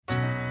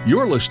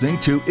You're listening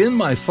to In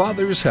My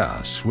Father's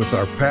House with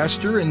our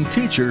pastor and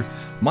teacher,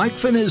 Mike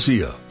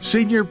Finizio,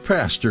 Senior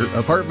Pastor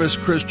of Harvest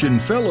Christian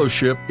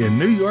Fellowship in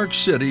New York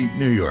City,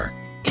 New York.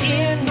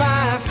 In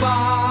my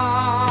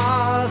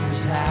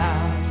Father's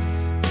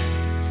house,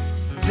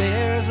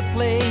 there's a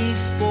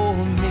place for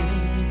me.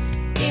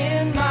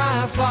 In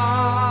my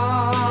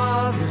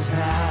Father's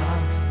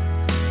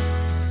house,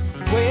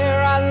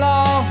 where I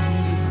long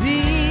to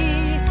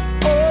be.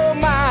 Oh,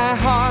 my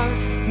heart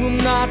will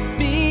not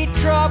be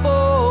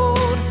troubled.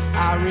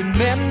 I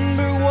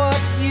remember what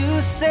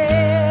you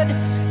said.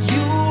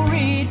 You'll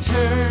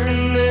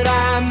return that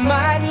I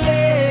might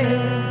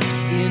live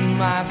in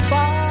my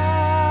Father's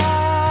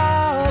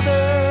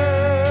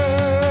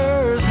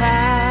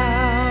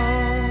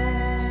house.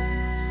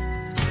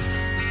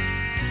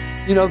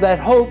 You know, that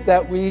hope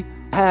that we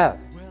have.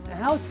 And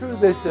how true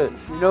this is.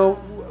 You know,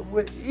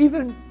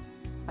 even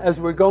as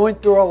we're going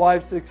through our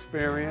life's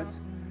experience,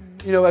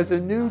 you know, as a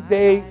new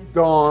day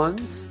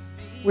dawns,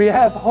 we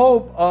have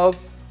hope of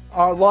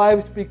our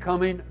lives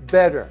becoming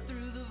better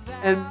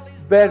and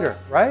better,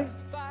 right?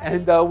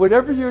 And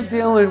whatever you're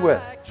dealing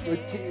with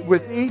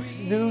each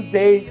new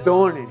day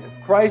dawning,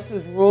 if Christ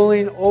is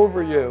ruling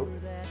over you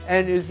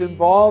and is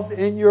involved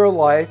in your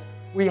life,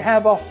 we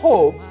have a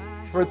hope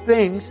for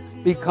things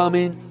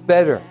becoming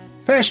better.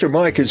 Pastor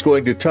Mike is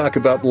going to talk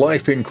about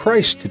life in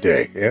Christ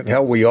today and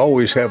how we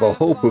always have a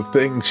hope of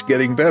things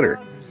getting better.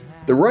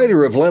 The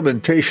writer of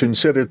Lamentations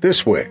said it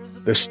this way: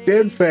 "The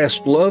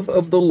steadfast love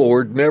of the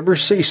Lord never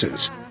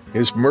ceases.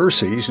 His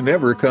mercies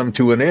never come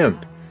to an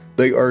end.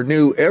 They are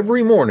new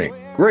every morning.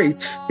 Great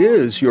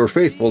is your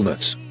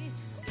faithfulness."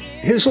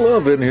 His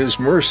love and His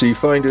mercy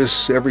find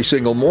us every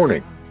single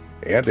morning,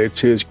 and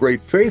it's His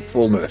great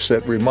faithfulness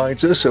that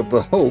reminds us of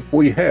the hope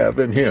we have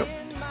in Him.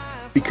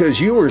 Because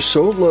you are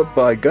so loved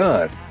by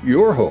God,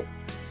 your hope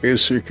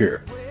is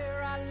secure.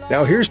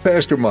 Now here's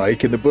Pastor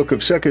Mike in the book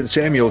of 2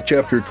 Samuel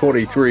chapter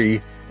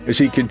 23 as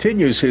he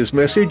continues his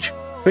message,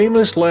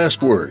 Famous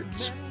Last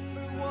Words.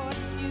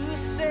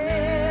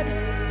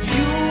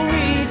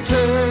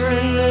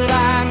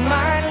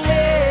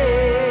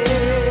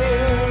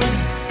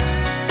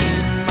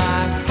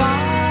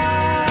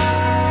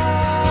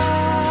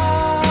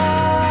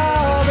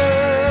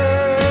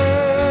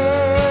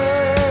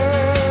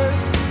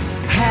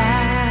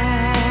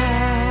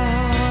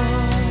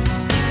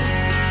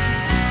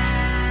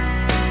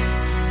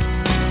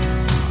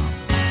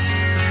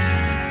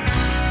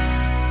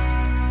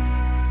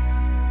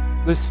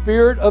 The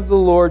Spirit of the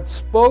Lord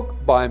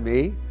spoke by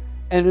me,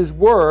 and His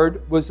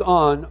word was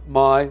on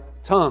my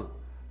tongue.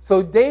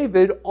 So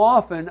David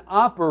often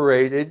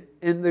operated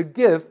in the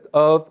gift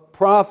of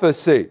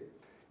prophecy.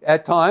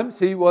 At times,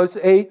 he was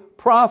a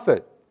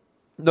prophet.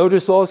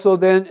 Notice also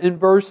then in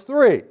verse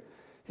 3,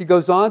 he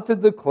goes on to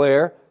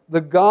declare,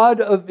 "The God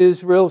of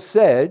Israel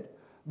said,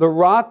 the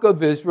Rock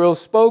of Israel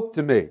spoke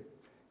to me.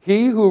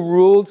 He who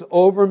rules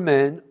over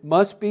men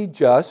must be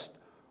just,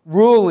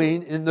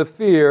 ruling in the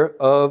fear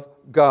of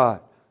God."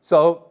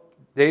 So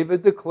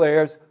David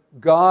declares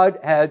God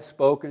had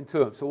spoken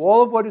to him. So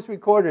all of what is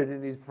recorded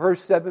in these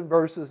first 7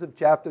 verses of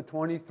chapter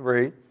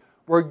 23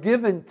 were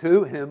given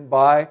to him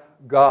by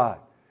God.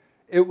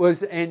 It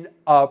was a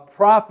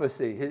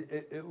prophecy.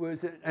 It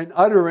was an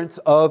utterance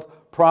of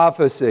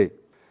prophecy.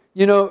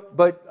 You know,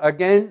 but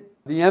again,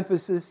 the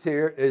emphasis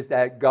here is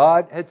that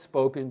God had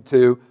spoken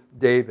to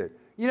David.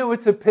 You know,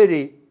 it's a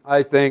pity,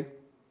 I think,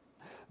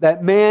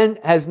 that man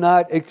has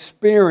not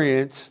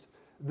experienced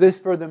this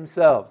for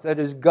themselves. That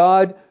is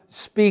God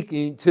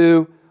speaking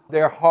to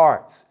their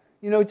hearts.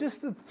 You know,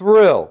 just the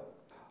thrill,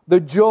 the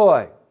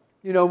joy,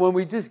 you know, when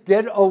we just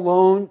get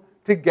alone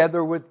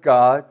together with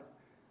God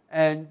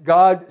and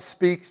God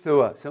speaks to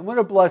us. And what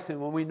a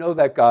blessing when we know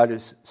that God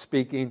is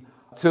speaking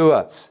to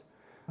us.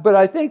 But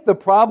I think the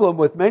problem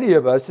with many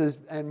of us is,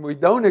 and we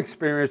don't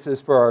experience this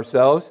for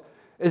ourselves,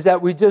 is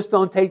that we just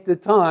don't take the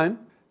time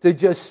to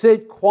just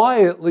sit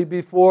quietly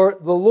before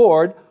the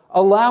Lord,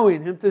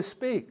 allowing Him to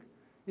speak.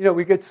 You know,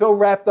 we get so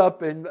wrapped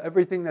up in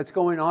everything that's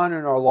going on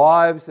in our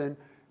lives, and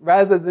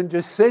rather than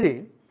just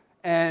sitting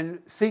and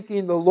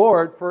seeking the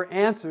Lord for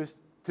answers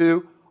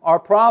to our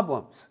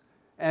problems,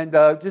 and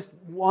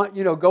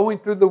going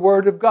through the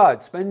Word of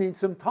God, spending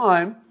some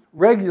time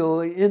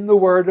regularly in the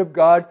Word of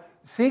God,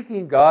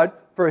 seeking God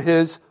for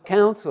His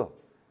counsel.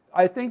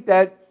 I think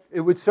that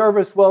it would serve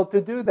us well to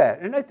do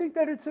that, and I think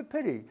that it's a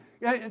pity.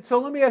 Yeah, so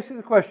let me ask you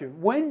the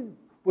question: when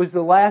was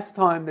the last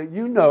time that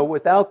you know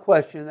without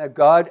question that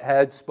God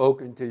had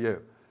spoken to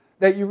you?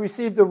 That you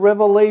received a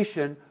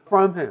revelation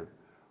from Him?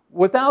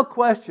 Without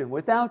question,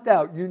 without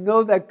doubt, you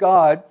know that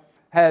God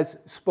has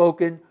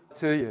spoken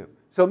to you.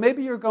 So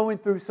maybe you're going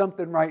through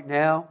something right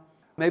now.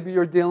 Maybe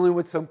you're dealing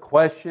with some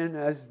question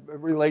as it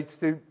relates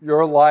to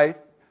your life,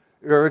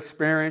 your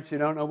experience. You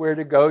don't know where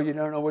to go. You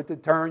don't know what to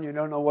turn. You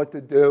don't know what to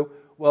do.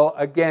 Well,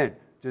 again,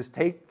 just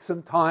take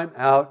some time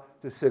out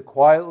to sit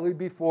quietly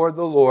before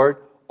the Lord,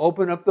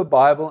 open up the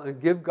Bible,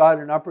 and give God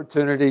an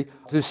opportunity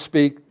to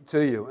speak to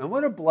you. And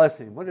what a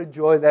blessing, what a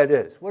joy that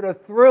is, what a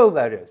thrill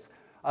that is.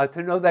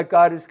 to know that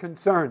God is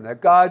concerned,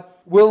 that God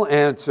will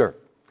answer.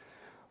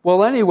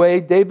 Well,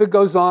 anyway, David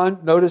goes on.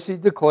 Notice he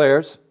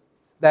declares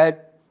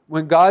that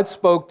when God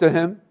spoke to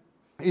him,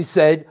 he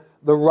said,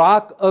 "The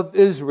rock of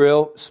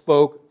Israel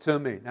spoke to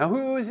me." Now,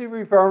 who is he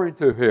referring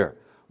to here?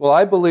 Well,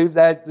 I believe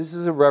that this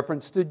is a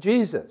reference to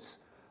Jesus,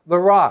 the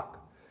rock.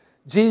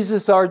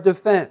 Jesus, our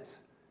defense.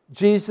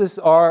 Jesus,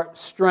 our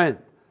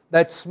strength.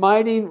 That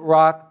smiting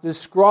rock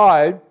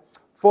described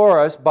for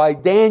us by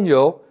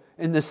Daniel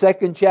in the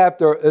 2nd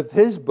chapter of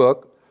his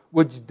book,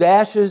 which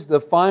dashes the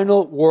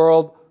final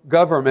world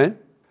government,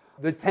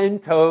 the 10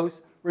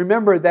 toes.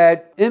 Remember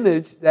that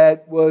image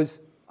that was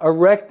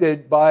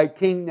erected by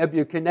King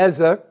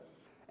Nebuchadnezzar,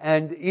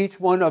 and each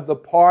one of the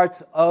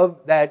parts of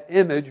that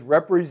image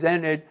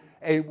represented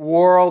a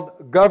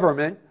world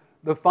government,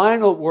 the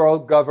final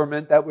world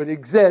government that would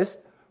exist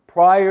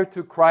prior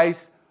to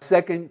Christ's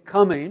second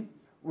coming,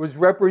 was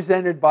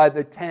represented by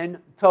the 10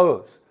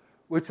 toes,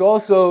 which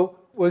also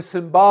was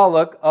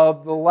symbolic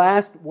of the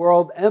last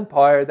world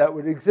empire that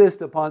would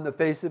exist upon the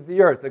face of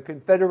the earth, a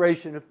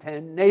confederation of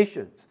 10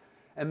 nations.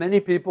 And many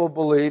people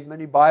believe,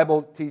 many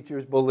Bible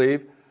teachers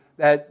believe,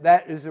 that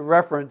that is a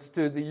reference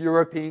to the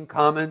European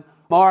Common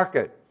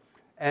Market,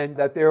 and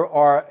that there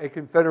are a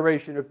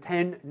confederation of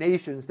 10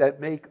 nations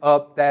that make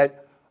up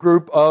that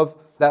group of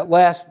that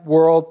last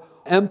world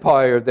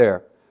empire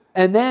there.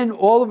 And then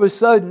all of a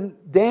sudden,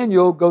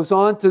 Daniel goes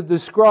on to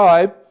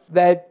describe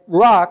that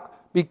rock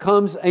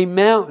becomes a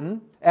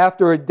mountain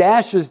after it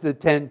dashes the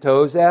 10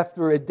 toes,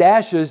 after it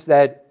dashes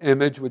that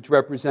image which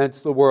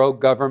represents the world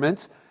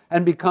governments,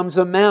 and becomes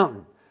a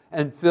mountain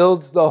and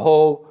fills the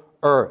whole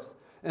earth.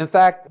 In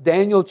fact,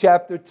 Daniel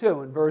chapter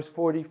 2 and verse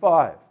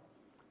 45,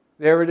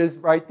 there it is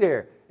right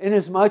there.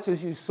 "Inasmuch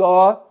as you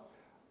saw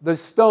the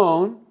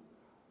stone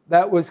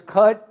that was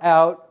cut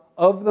out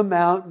of the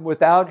mountain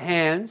without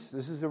hands,"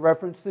 this is a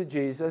reference to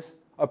Jesus,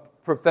 a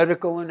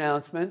prophetical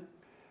announcement,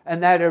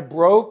 "and that it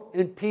broke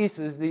in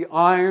pieces the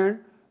iron,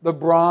 the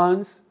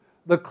bronze,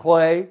 the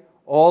clay,"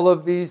 all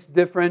of these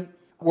different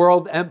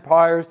world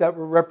empires that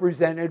were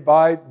represented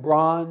by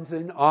bronze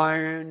and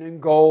iron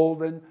and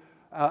gold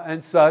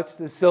and such,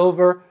 the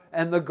silver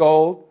and the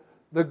gold,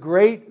 "the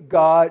great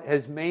God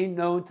has made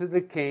known to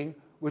the king,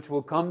 which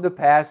will come to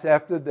pass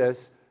after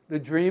this. The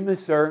dream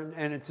is certain,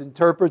 and its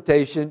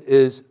interpretation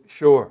is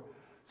sure."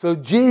 So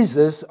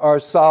Jesus, our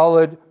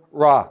solid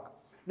rock.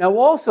 Now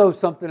also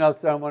something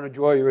else that I want to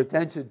draw your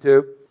attention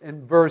to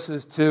in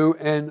verses 2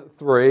 and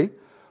 3,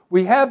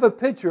 we have a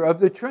picture of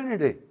the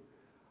Trinity.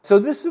 So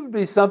this would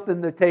be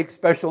something to take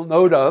special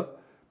note of,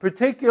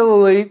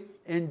 particularly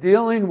in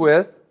dealing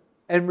with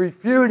and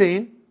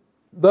refuting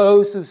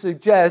those who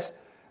suggest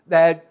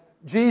that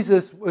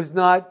Jesus was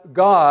not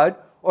God,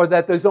 or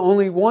that there's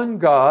only one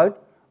God,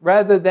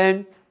 rather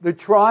than the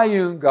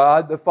triune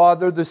God, the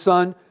Father, the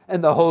Son,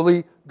 and the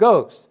Holy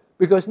Ghost.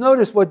 Because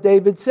notice what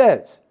David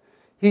says.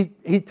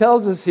 He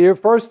tells us here,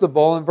 first of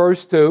all, in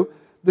verse 2,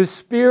 "The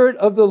Spirit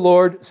of the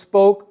Lord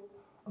spoke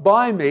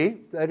by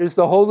me," that is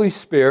the Holy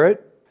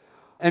Spirit,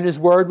 "and His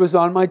word was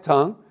on my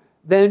tongue."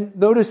 Then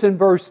notice in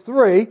verse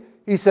 3,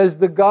 he says,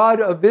 "The God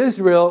of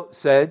Israel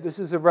said," this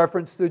is a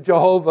reference to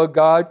Jehovah,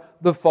 God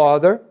the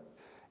Father.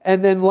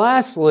 And then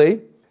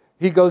lastly,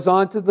 he goes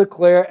on to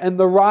declare, "And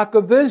the rock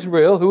of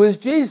Israel, who is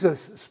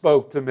Jesus,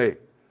 spoke to me."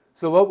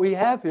 So what we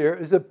have here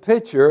is a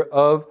picture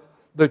of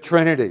the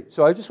Trinity.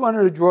 So I just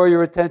wanted to draw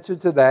your attention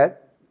to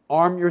that.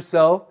 Arm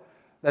yourself.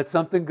 That's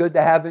something good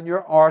to have in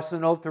your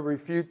arsenal to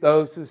refute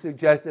those who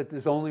suggest that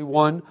there's only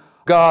one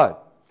God.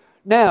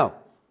 Now,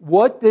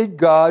 what did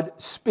God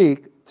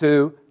speak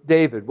to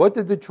David? What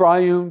did the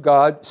triune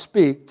God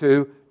speak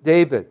to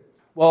David?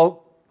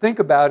 Well, think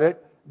about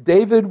it.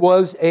 David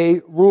was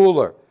a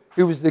ruler.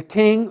 He was the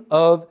king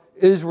of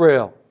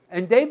Israel.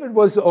 And David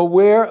was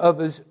aware of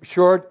his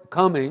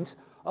shortcomings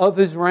of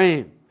his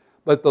reign.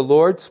 But the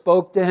Lord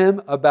spoke to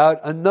him about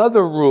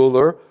another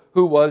ruler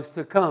who was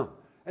to come.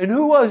 And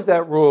who was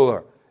that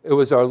ruler? It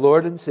was our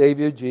Lord and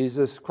Savior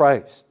Jesus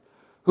Christ,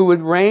 who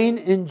would reign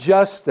in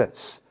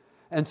justice.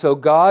 And so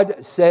God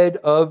said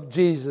of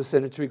Jesus,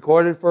 and it's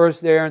recorded for us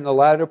there in the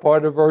latter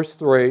part of verse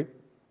 3,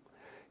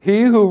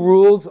 "He who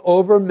rules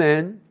over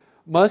men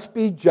must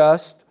be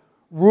just,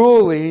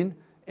 ruling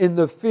in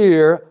the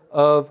fear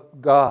of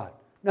God."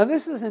 Now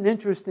this is an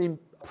interesting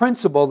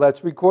principle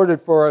that's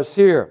recorded for us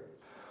here.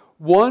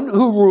 One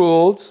who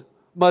rules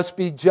must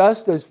be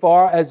just as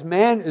far as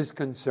man is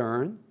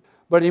concerned,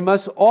 but he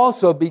must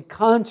also be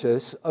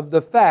conscious of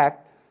the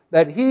fact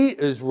that he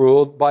is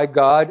ruled by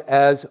God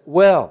as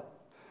well.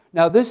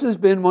 Now this has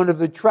been one of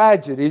the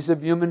tragedies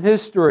of human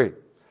history.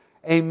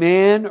 A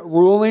man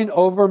ruling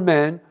over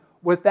men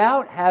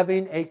without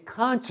having a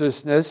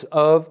consciousness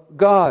of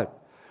God.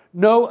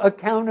 No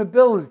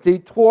accountability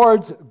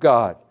towards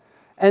God.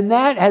 And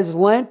that has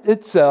lent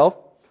itself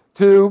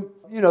to,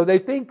 they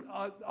think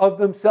of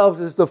themselves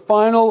as the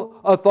final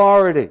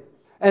authority.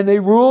 And they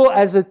rule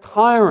as a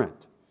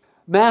tyrant,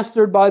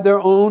 mastered by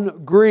their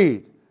own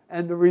greed.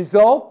 And the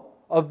result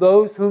of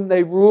those whom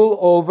they rule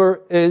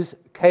over is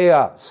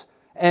chaos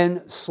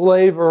and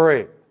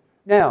slavery.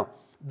 Now,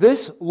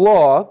 this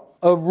law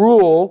of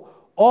rule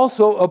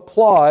also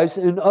applies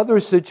in other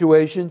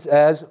situations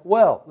as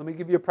well. Let me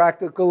give you a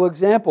practical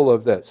example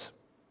of this.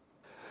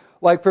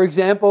 Like, for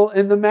example,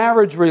 in the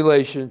marriage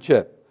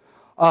relationship,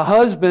 a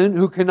husband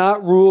who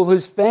cannot rule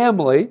his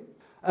family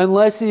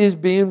unless he is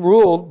being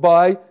ruled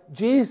by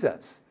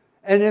Jesus.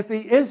 And if he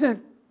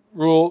isn't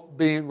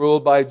being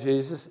ruled by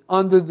Jesus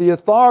under the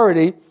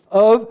authority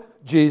of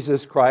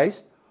Jesus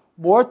Christ,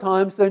 more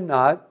times than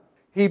not,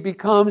 he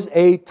becomes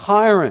a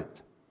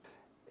tyrant.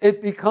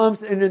 It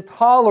becomes an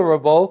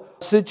intolerable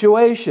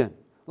situation.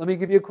 Let me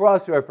give you a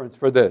cross-reference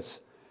for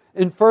this.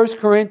 In 1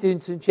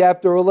 Corinthians in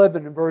chapter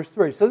 11 and verse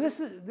 3. So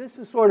this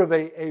is sort of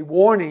a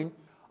warning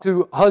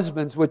to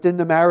husbands within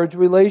the marriage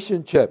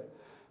relationship.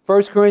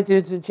 1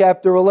 Corinthians in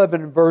chapter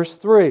 11 and verse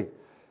 3.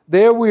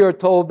 There we are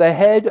told the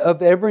head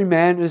of every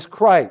man is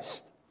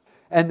Christ,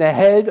 and the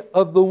head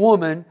of the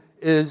woman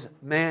is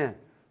man.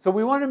 So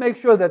we want to make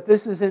sure that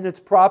this is in its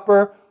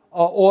proper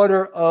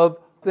order of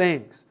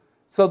things.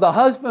 So the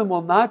husband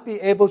will not be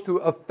able to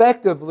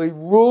effectively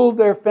rule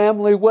their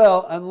family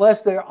well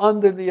unless they're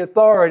under the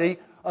authority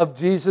of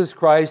Jesus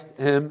Christ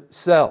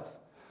himself.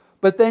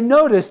 But then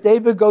notice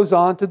David goes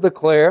on to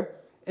declare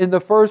in the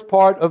first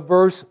part of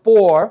verse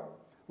 4,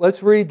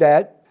 let's read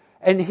that,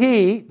 and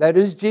he, that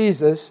is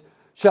Jesus,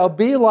 shall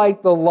be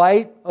like the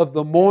light of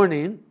the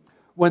morning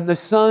when the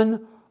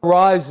sun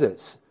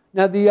rises.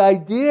 Now the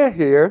idea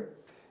here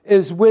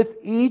is with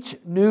each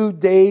new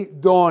day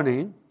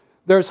dawning,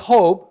 there's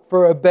hope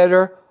for a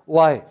better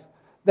life.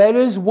 That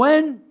is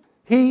when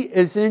he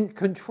is in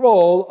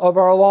control of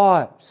our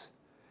lives.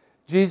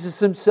 Jesus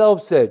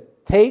himself said,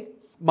 "Take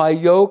my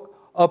yoke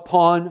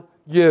upon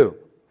you."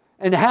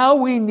 And how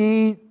we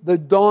need the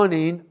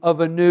dawning of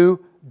a new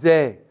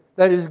day.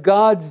 That is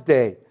God's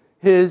day,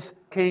 his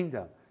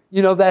kingdom.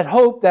 You know, that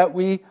hope that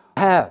we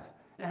have.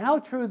 And how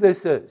true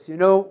this is. You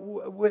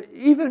know,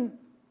 even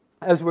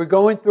as we're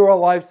going through our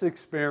life's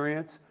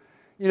experience,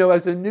 you know,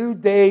 as a new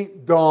day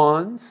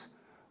dawns,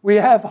 we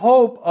have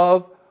hope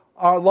of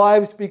our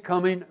lives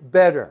becoming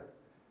better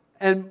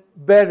and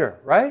better,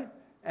 right?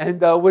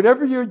 And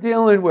whatever you're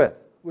dealing with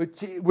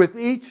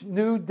each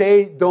new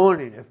day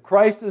dawning, if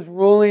Christ is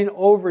ruling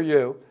over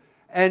you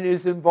and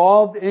is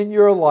involved in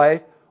your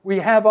life, we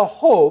have a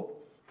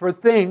hope for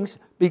things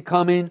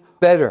becoming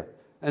better.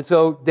 And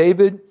so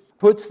David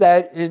puts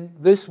that in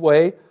this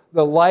way,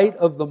 the light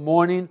of the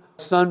morning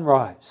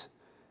sunrise,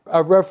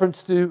 a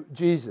reference to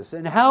Jesus.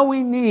 And how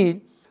we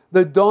need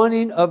the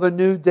dawning of a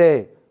new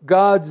day,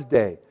 God's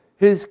day,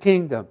 his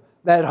kingdom,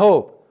 that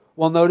hope.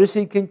 Well, notice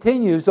he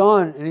continues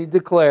on and he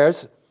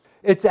declares,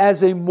 it's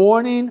as a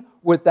morning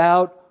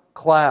without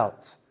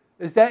clouds.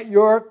 Is that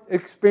your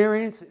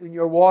experience in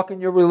your walk in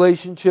your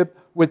relationship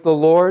with the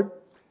Lord?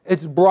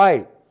 It's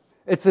bright.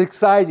 It's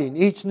exciting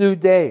each new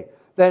day.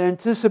 That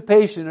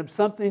anticipation of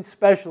something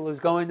special is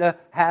going to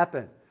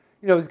happen.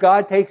 You know, as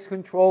God takes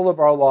control of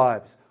our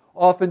lives,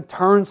 often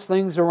turns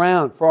things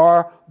around for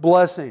our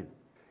blessing.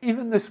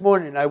 Even this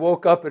morning, I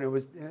woke up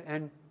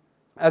and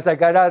as I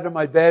got out of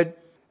my bed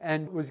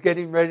and was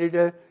getting ready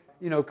to,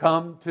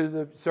 come to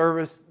the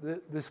service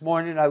this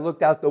morning, I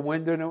looked out the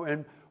window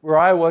and where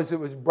I was, it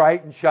was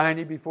bright and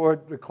shiny before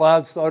the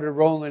clouds started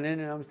rolling in.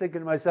 And I was thinking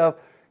to myself,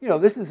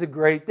 this is a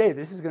great day.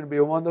 This is going to be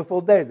a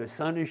wonderful day. The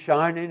sun is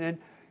shining and,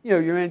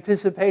 you're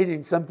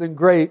anticipating something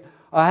great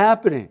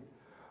happening.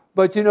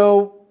 But,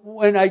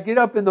 when I get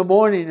up in the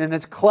morning and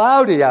it's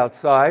cloudy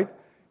outside,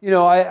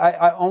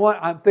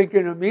 I'm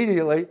thinking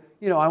immediately,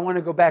 I want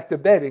to go back to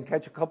bed and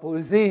catch a couple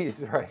of Z's,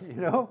 right?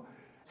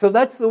 So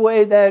that's the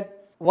way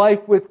that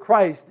life with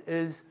Christ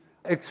is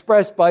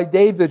expressed by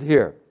David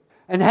here.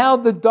 And how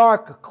the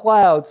dark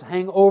clouds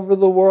hang over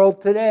the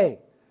world today.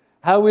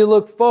 How we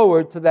look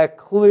forward to that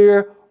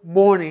clear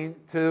morning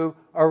to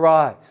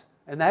arise.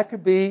 And that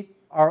could be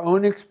our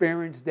own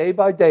experience day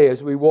by day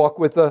as we walk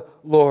with the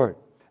Lord.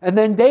 And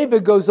then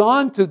David goes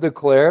on to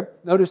declare,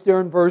 notice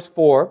there in verse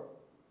 4,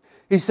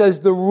 he says,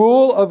 the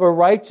rule of a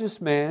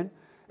righteous man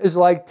is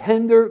like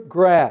tender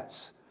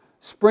grass,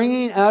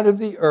 springing out of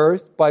the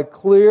earth by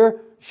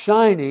clear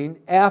shining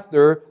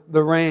after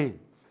the rain.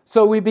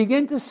 So we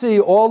begin to see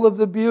all of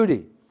the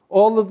beauty,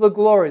 all of the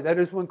glory. That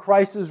is when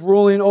Christ is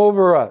ruling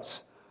over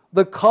us.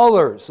 The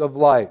colors of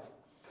life,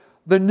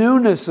 the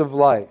newness of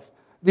life,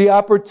 the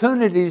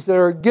opportunities that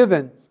are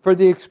given for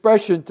the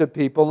expression to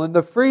people, and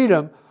the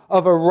freedom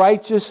of a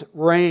righteous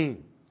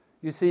reign.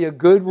 You see, a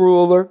good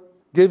ruler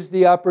gives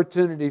the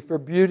opportunity for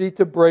beauty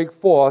to break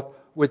forth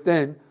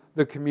within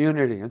the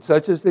community. And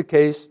such is the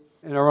case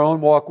in our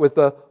own walk with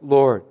the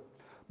Lord.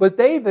 But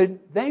David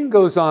then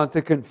goes on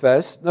to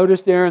confess.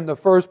 Notice there in the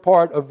first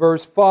part of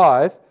verse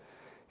 5,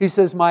 he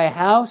says, my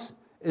house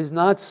is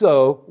not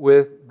so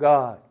with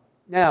God.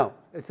 Now,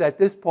 it's at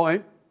this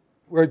point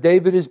where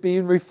David is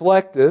being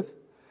reflective.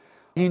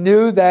 He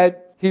knew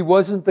that he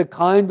wasn't the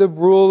kind of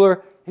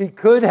ruler he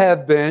could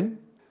have been,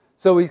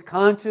 so he's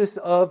conscious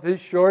of his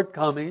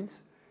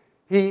shortcomings.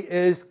 He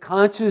is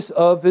conscious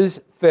of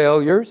his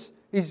failures.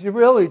 He's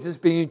really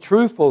just being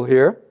truthful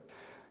here.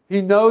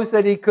 He knows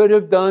that he could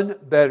have done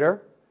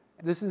better.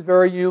 This is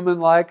very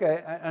human-like,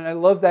 and I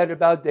love that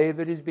about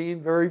David. He's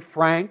being very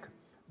frank,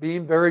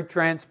 being very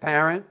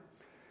transparent.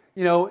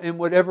 In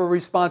whatever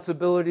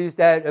responsibilities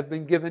that have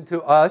been given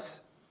to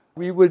us,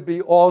 we would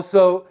be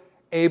also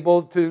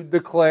able to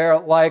declare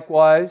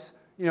likewise,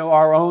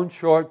 our own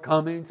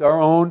shortcomings, our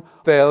own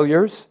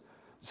failures.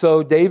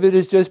 So David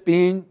is just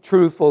being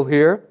truthful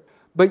here.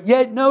 But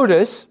yet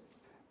notice,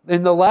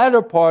 in the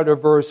latter part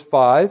of verse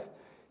 5,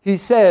 he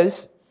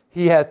says,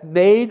 "He hath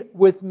made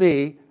with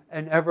me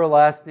an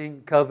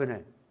everlasting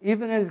covenant."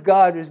 Even as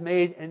God has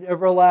made an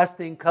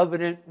everlasting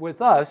covenant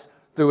with us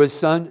through His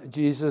Son,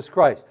 Jesus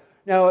Christ.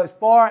 Now, as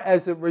far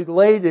as it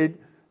related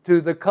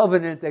to the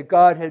covenant that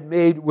God had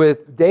made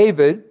with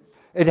David,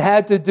 it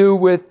had to do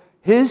with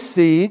his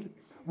seed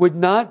would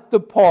not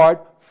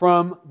depart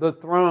from the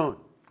throne.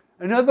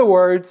 In other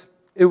words,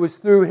 it was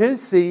through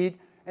his seed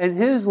and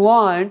his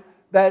line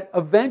that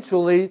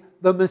eventually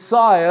the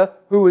Messiah,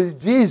 who is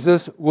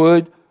Jesus,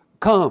 would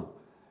come.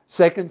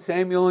 2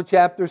 Samuel in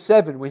chapter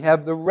 7, we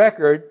have the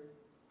record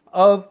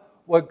of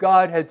what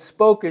God had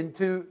spoken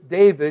to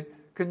David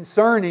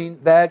concerning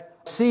that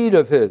seed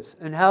of his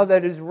and how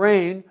that his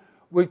reign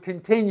would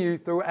continue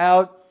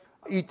throughout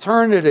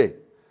eternity.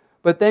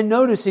 But then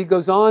notice he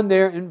goes on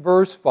there in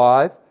verse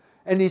 5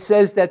 and he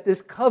says that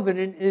this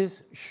covenant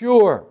is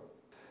sure.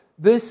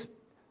 This,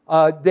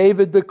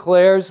 David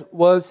declares,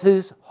 was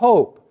his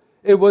hope.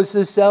 It was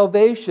his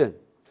salvation.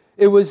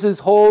 It was his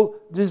whole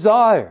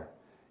desire.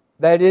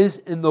 That is,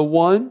 in the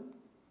one,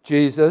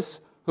 Jesus,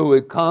 who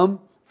would come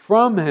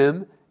from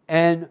him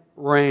and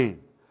reign.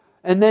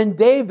 And then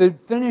David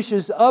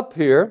finishes up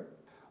here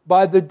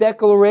by the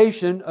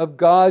declaration of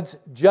God's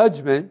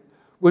judgment,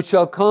 which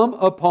shall come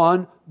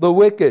upon the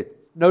wicked.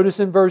 Notice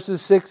in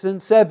verses 6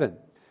 and 7.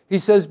 He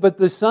says, "But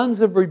the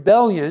sons of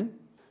rebellion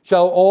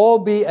shall all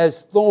be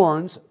as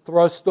thorns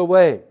thrust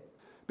away,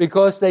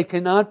 because they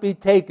cannot be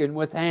taken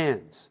with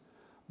hands.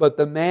 But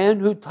the man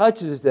who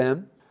touches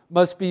them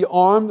must be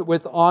armed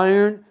with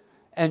iron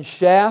and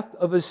shaft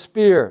of a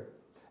spear,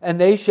 and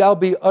they shall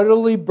be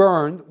utterly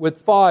burned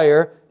with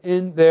fire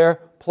in their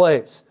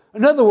place."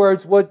 In other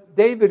words, what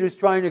David is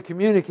trying to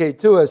communicate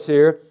to us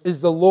here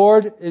is the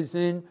Lord is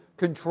in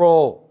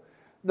control.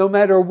 No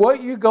matter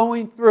what you're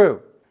going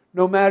through,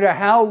 no matter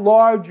how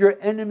large your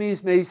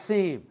enemies may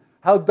seem,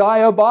 how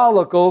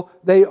diabolical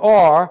they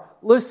are,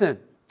 listen,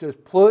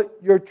 just put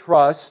your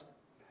trust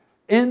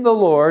in the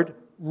Lord,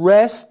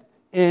 rest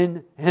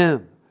in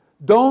Him.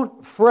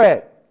 Don't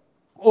fret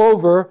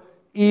over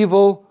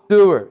evil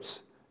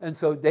doers. And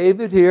so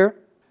David here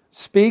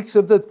speaks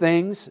of the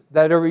things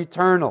that are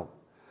eternal.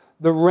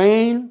 The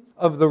reign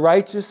of the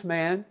righteous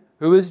man,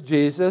 who is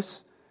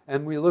Jesus,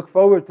 and we look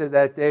forward to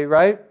that day,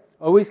 right?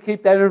 Always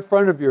keep that in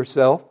front of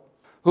yourself,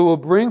 who will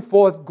bring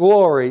forth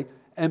glory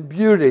and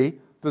beauty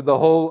to the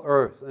whole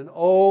earth. And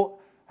oh,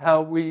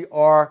 how we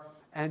are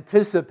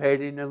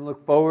anticipating and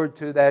look forward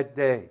to that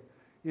day.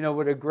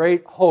 What a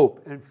great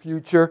hope and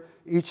future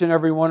each and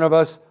every one of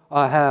us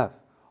have.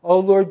 Oh,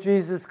 Lord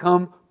Jesus,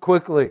 come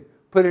quickly.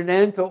 Put an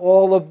end to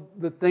all of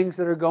the things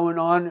that are going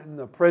on in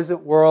the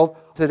present world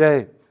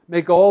today.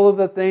 Make all of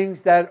the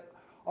things that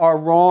are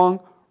wrong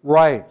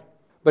right.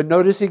 But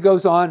notice he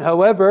goes on,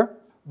 however,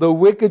 the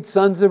wicked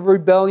sons of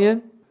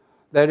rebellion,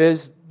 that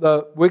is,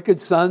 the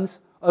wicked sons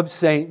of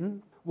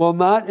Satan, will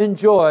not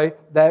enjoy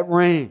that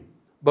reign,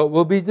 but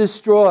will be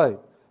destroyed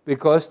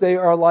because they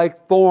are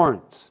like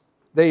thorns.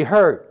 They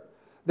hurt.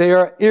 They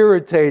are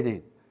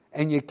irritating.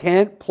 And you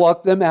can't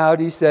pluck them out,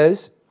 he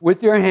says,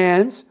 with your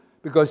hands,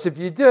 because if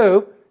you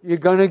do, you're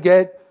going to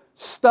get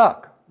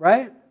stuck,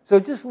 right? So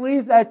just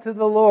leave that to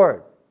the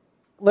Lord.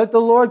 Let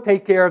the Lord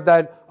take care of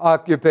that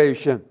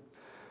occupation.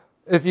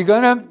 If you're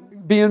going to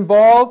be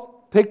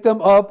involved, pick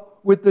them up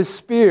with the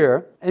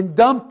spear and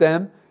dump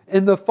them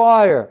in the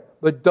fire,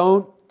 but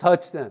don't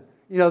touch them.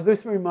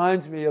 This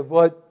reminds me of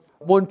what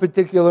one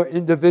particular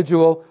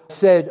individual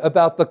said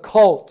about the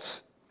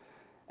cults.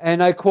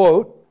 And I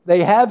quote,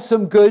 "They have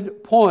some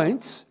good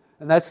points,"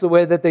 and that's the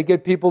way that they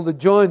get people to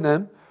join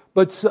them,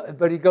 but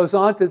he goes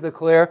on to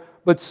declare,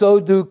 "but so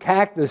do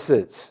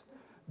cactuses.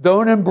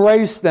 Don't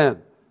embrace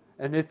them.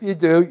 And if you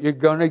do, you're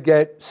going to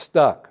get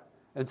stuck."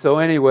 And so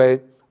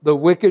anyway, the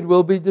wicked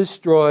will be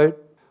destroyed,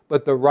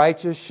 but the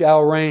righteous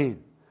shall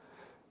reign.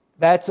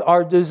 That's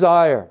our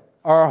desire,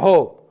 our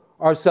hope.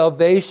 Our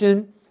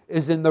salvation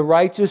is in the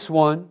righteous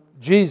one,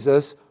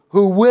 Jesus,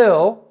 who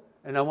will,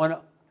 and I want to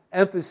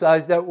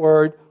emphasize that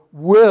word,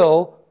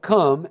 will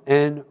come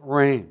and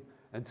reign.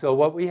 And so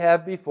what we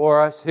have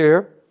before us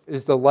here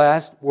is the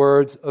last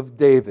words of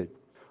David.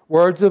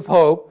 Words of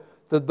hope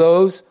to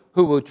those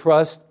who will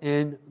trust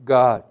in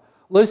God.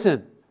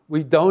 Listen,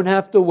 we don't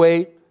have to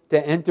wait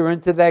to enter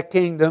into that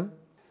kingdom.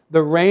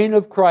 The reign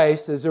of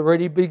Christ has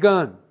already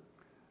begun.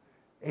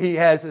 He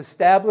has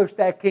established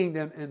that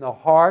kingdom in the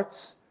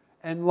hearts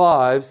and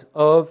lives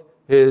of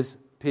His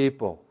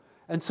people.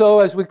 And so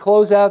as we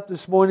close out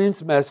this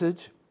morning's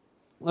message,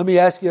 let me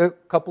ask you a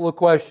couple of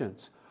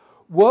questions.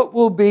 What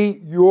will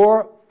be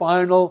your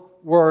final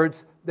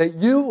words that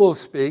you will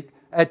speak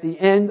at the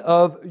end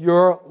of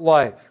your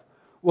life?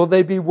 Will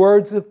they be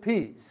words of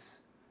peace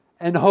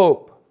and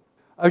hope,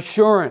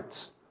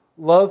 assurance,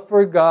 love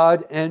for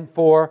God and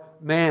for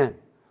man?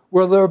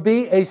 Will there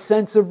be a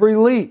sense of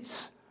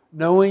release,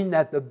 knowing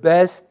that the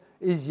best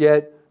is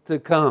yet to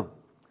come?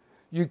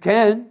 You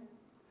can,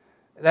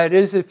 that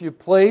is, if you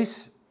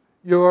place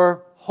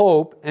your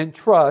hope and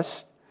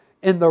trust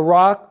in the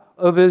Rock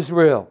of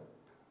Israel.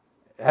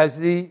 Has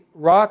the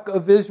Rock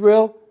of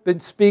Israel been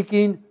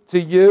speaking to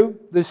you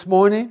this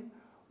morning?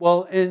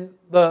 Well, in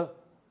the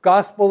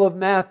Gospel of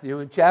Matthew,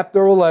 in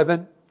chapter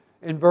 11,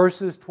 in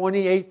verses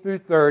 28 through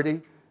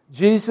 30,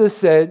 Jesus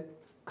said,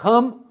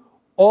 "Come,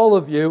 all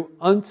of you,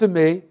 unto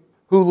me,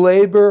 who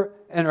labor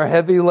and are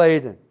heavy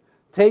laden.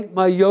 Take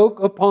my yoke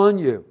upon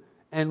you,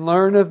 and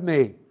learn of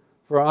me,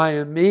 for I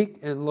am meek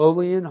and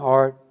lowly in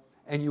heart,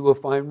 and you will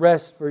find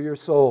rest for your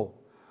soul.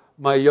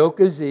 My yoke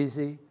is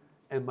easy,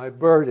 and my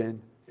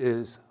burden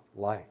is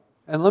light."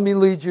 And let me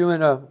lead you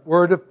in a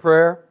word of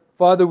prayer.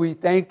 Father, we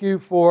thank you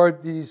for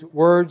these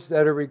words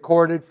that are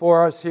recorded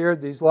for us here,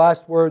 these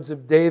last words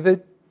of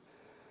David.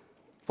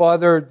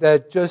 Father,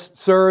 that just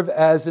serve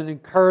as an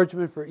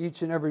encouragement for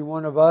each and every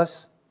one of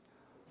us.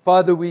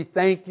 Father, we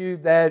thank you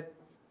that,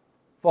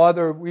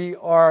 Father, we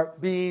are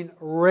being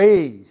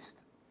raised,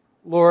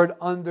 Lord,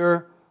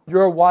 under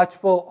your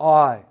watchful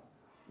eye.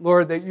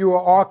 Lord, that you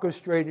are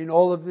orchestrating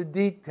all of the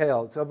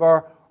details of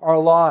our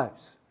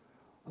lives.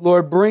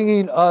 Lord,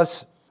 bringing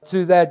us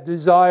to that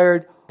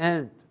desired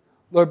end.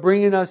 Lord,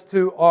 bringing us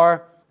to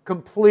our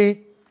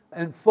complete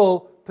and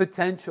full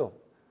potential.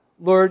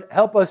 Lord,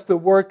 help us to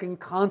work in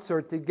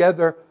concert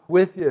together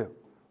with you.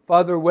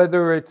 Father,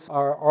 whether it's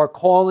our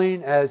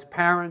calling as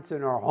parents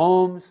in our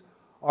homes,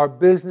 our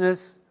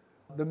business,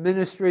 the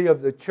ministry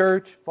of the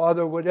church,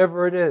 Father,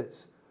 whatever it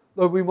is.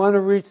 Lord, we want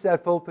to reach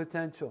that full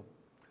potential.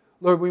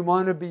 Lord, we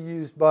want to be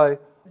used by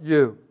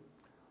you.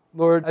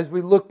 Lord, as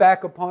we look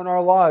back upon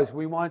our lives,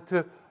 we want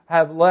to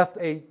have left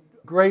a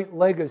great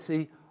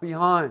legacy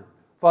behind.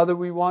 Father,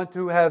 we want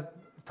to have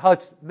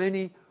touched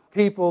many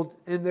people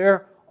in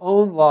their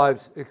own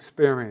lives'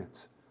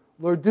 experience.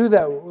 Lord, do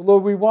that.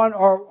 Lord, we want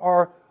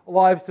our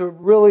lives to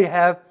really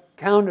have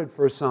counted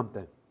for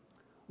something.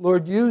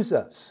 Lord, use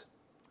us.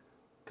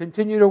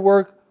 Continue to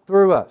work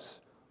through us.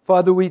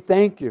 Father, we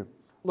thank you.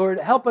 Lord,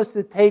 help us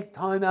to take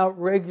time out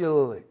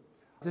regularly,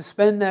 to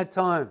spend that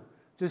time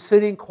just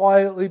sitting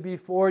quietly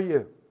before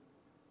you,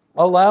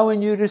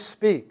 allowing you to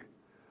speak.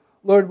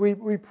 Lord,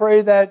 we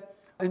pray that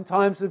in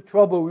times of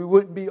trouble we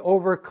wouldn't be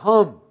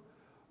overcome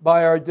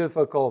by our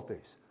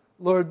difficulties.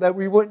 Lord, that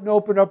we wouldn't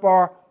open up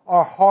our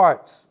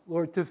hearts,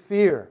 Lord, to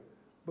fear.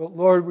 But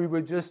Lord, we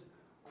would just,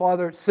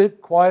 Father,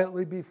 sit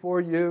quietly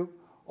before you,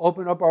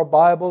 open up our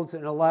Bibles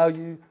and allow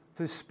you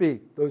to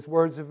speak those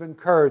words of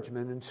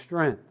encouragement and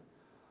strength.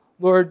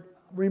 Lord,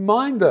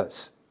 remind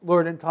us,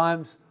 Lord, in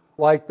times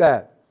like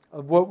that,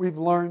 of what we've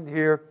learned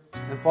here.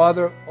 And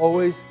Father,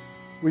 always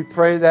we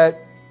pray that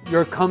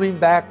you're coming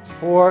back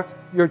for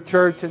your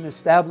church and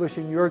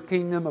establishing your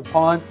kingdom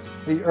upon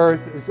the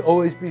earth is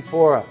always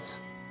before us.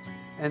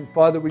 And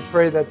Father, we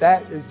pray that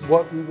that is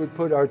what we would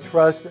put our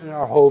trust and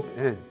our hope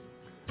in.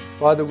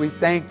 Father, we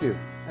thank you.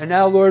 And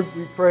now, Lord,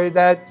 we pray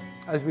that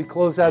as we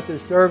close out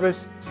this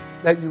service,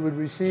 that you would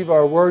receive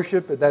our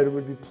worship and that it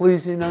would be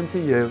pleasing unto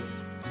you.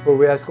 For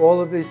we ask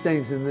all of these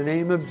things in the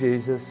name of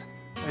Jesus.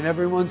 And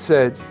everyone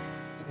said,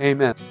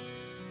 amen.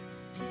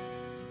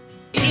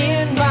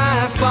 In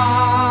my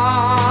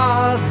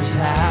Father's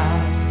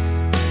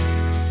house,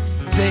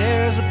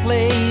 there's a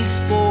place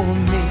for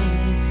me.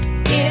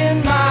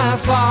 In my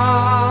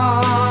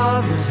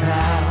Father's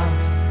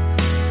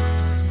house,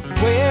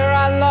 where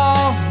I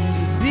long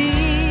to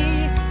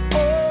be.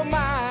 Oh,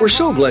 my. We're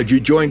so glad you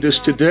joined us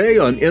today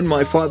on In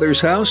My Father's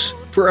House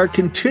for our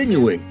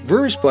continuing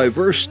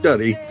verse-by-verse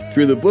study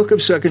through the book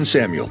of 2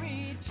 Samuel.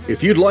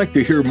 If you'd like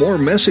to hear more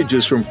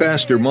messages from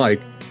Pastor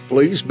Mike,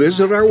 please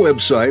visit our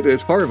website at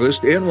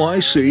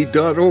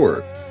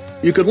harvestnyc.org.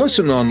 You can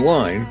listen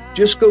online.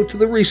 Just go to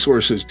the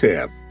Resources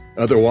tab.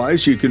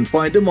 Otherwise, you can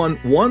find them on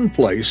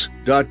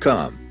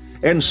oneplace.com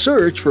and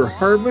search for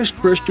Harvest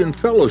Christian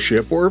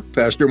Fellowship or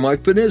Pastor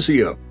Mike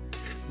Finizio.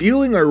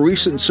 Viewing our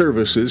recent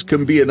services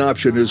can be an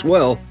option as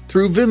well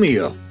through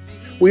Vimeo.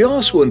 We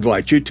also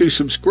invite you to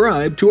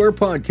subscribe to our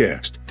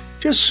podcast.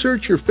 Just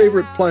search your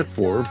favorite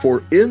platform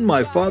for In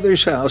My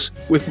Father's House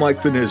with Mike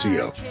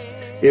Finizio.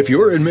 If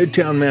you're in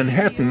Midtown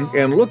Manhattan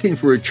and looking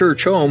for a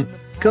church home,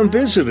 come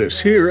visit us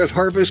here at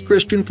Harvest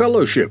Christian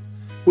Fellowship.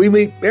 We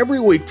meet every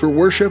week for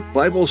worship,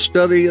 Bible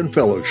study, and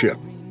fellowship.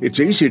 It's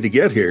easy to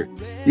get here.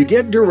 You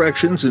get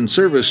directions and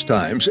service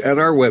times at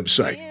our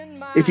website.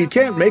 If you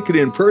can't make it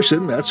in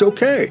person, that's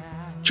okay.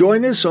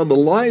 Join us on the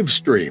live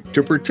stream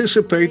to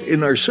participate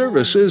in our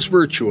services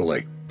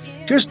virtually.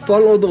 Just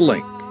follow the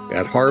link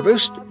at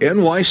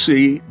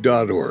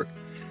harvestnyc.org.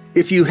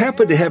 If you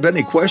happen to have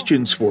any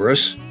questions for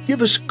us,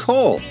 give us a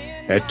call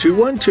at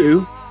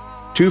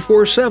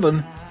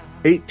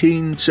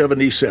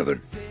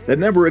 212-247-1877. That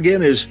number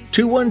again is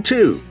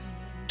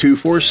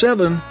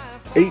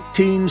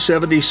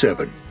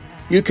 212-247-1877.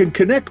 You can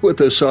connect with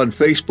us on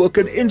Facebook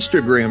and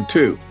Instagram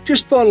too.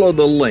 Just follow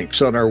the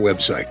links on our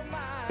website.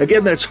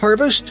 Again, that's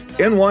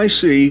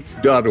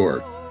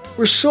harvestnyc.org.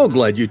 We're so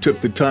glad you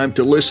took the time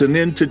to listen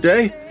in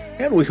today,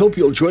 and we hope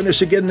you'll join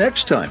us again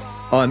next time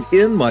on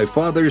In My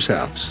Father's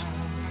House.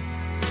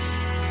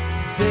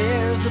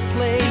 There's a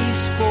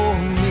place for